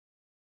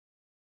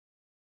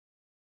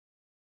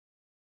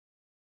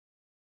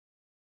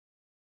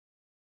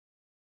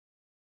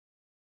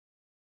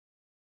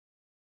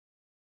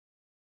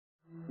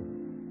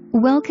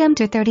Welcome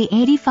to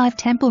 3085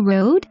 Temple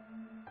Road,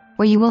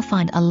 where you will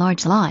find a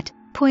large lot,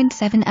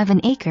 0.7 of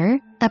an acre,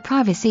 a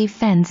privacy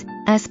fence,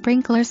 a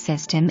sprinkler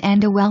system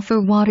and a well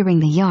for watering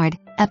the yard,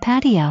 a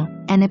patio,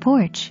 and a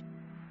porch.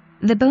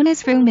 The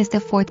bonus room is the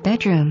fourth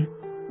bedroom.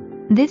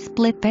 This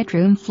split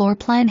bedroom floor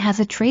plan has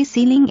a tray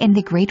ceiling in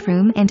the great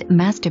room and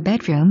master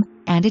bedroom,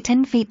 and a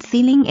 10-feet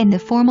ceiling in the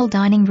formal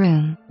dining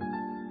room.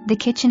 The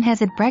kitchen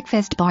has a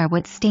breakfast bar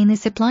with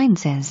stainless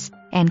appliances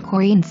and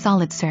Corian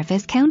solid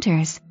surface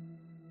counters.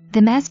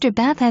 The master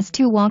bath has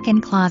 2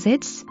 walk-in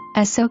closets,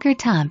 a soaker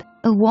tub,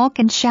 a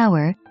walk-in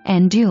shower,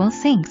 and dual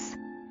sinks.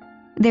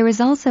 There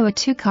is also a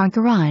 2-car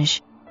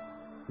garage.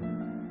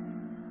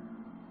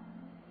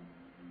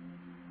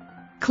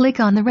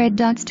 Click on the red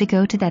dots to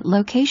go to that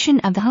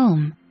location of the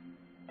home.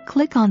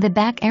 Click on the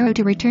back arrow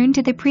to return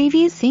to the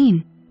previous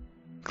scene.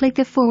 Click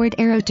the forward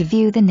arrow to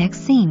view the next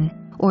scene,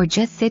 or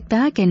just sit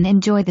back and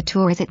enjoy the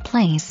tour as it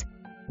plays.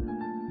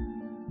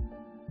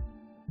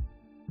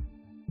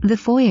 The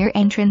foyer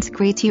entrance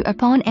greets you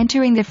upon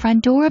entering the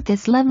front door of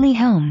this lovely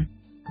home.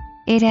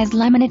 It has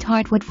laminate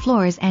hardwood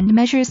floors and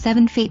measures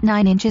 7 feet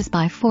 9 inches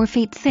by 4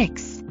 feet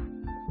 6.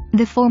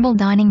 The formal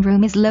dining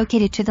room is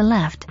located to the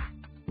left.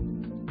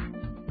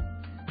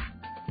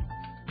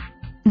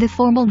 The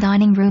formal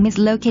dining room is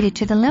located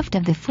to the left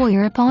of the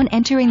foyer upon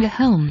entering the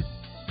home.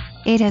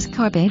 It has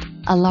carpet,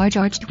 a large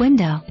arched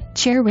window,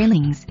 chair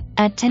railings,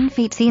 a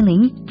 10-feet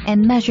ceiling,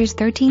 and measures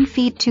 13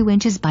 feet 2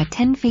 inches by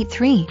 10 feet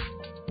 3.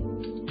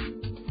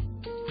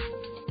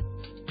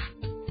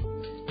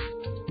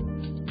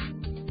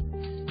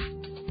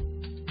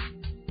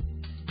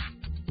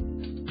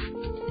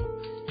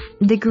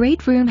 The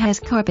great room has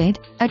carpet,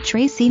 a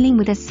tray ceiling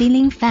with a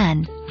ceiling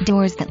fan,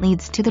 doors that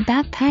leads to the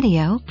back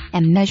patio,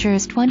 and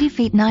measures 20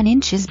 feet 9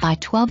 inches by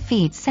 12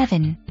 feet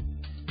 7.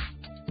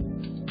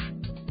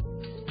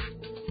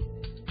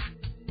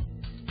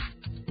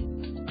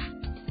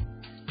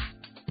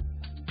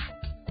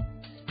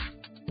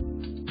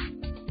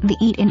 The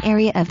eat-in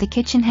area of the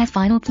kitchen has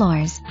vinyl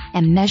floors,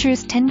 and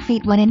measures 10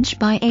 feet 1 inch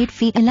by 8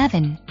 feet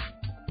 11.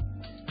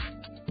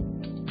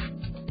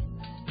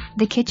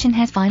 The kitchen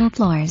has vinyl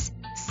floors,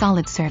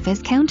 solid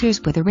surface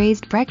counters with a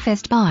raised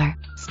breakfast bar,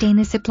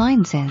 stainless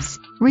appliances,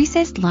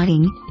 recessed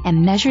lighting,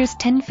 and measures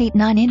 10 feet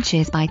 9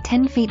 inches by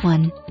 10 feet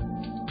 1.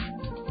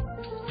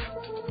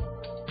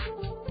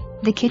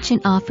 The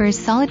kitchen offers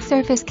solid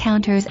surface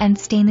counters and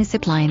stainless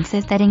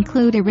appliances that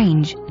include a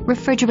range,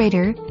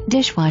 refrigerator,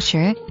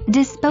 dishwasher,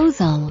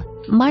 disposal,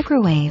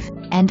 microwave,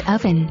 and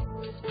oven.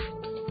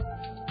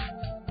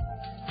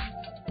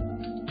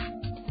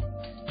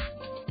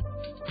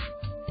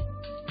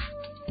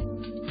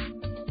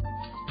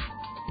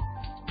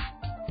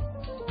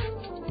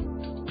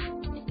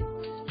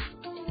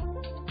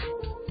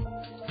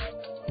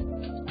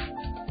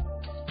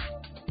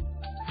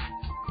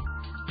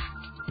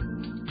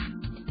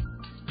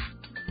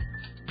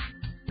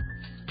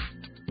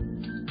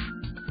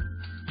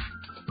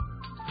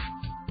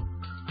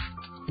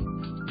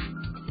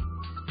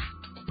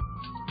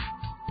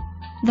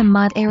 The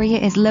mud area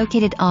is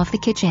located off the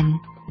kitchen.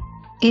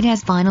 It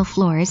has vinyl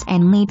floors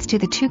and leads to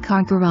the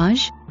 2-car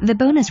garage, the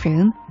bonus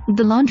room,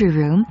 the laundry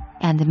room,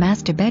 and the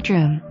master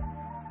bedroom.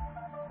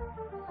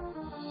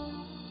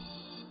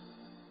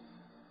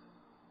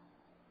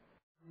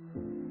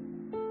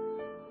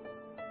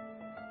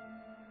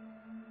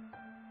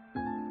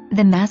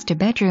 The master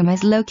bedroom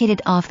is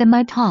located off the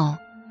mud hall.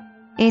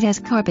 It has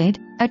carpet,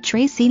 a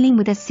tray ceiling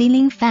with a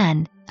ceiling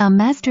fan, a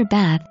master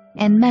bath,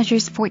 and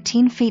measures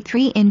 14 feet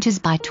 3 inches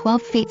by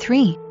 12 feet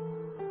 3.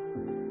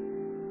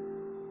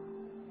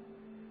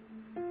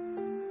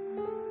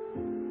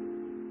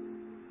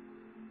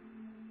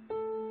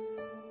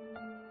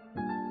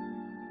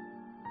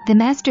 The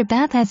master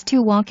bath has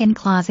 2 walk-in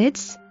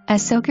closets, a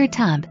soaker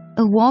tub,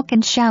 a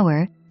walk-in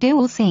shower,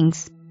 dual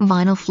sinks,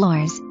 vinyl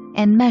floors,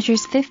 and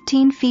measures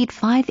 15 feet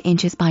 5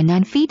 inches by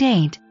 9 feet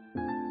 8.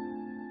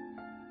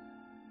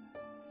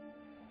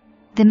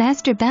 The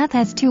master bath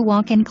has 2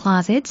 walk-in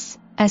closets,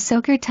 a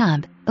soaker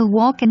tub, a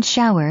walk-in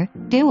shower,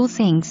 dual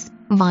sinks,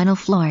 vinyl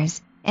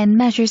floors, and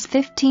measures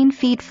 15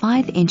 feet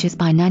 5 inches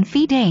by 9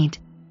 feet 8.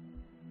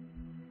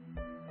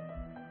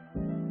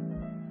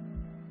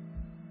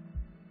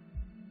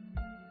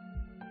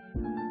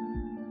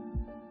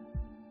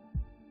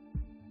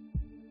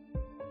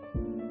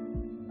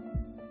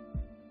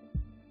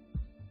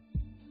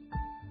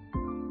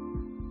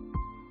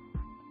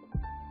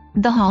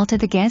 The hall to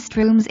the guest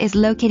rooms is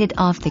located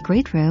off the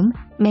great room,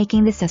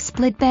 making this a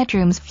split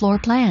bedrooms floor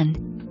plan.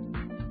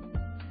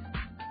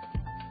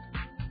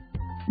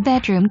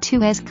 Bedroom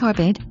 2 has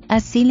carpet, a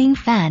ceiling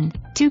fan,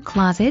 2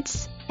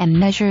 closets, and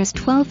measures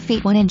 12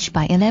 feet 1 inch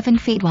by 11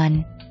 feet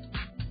 1.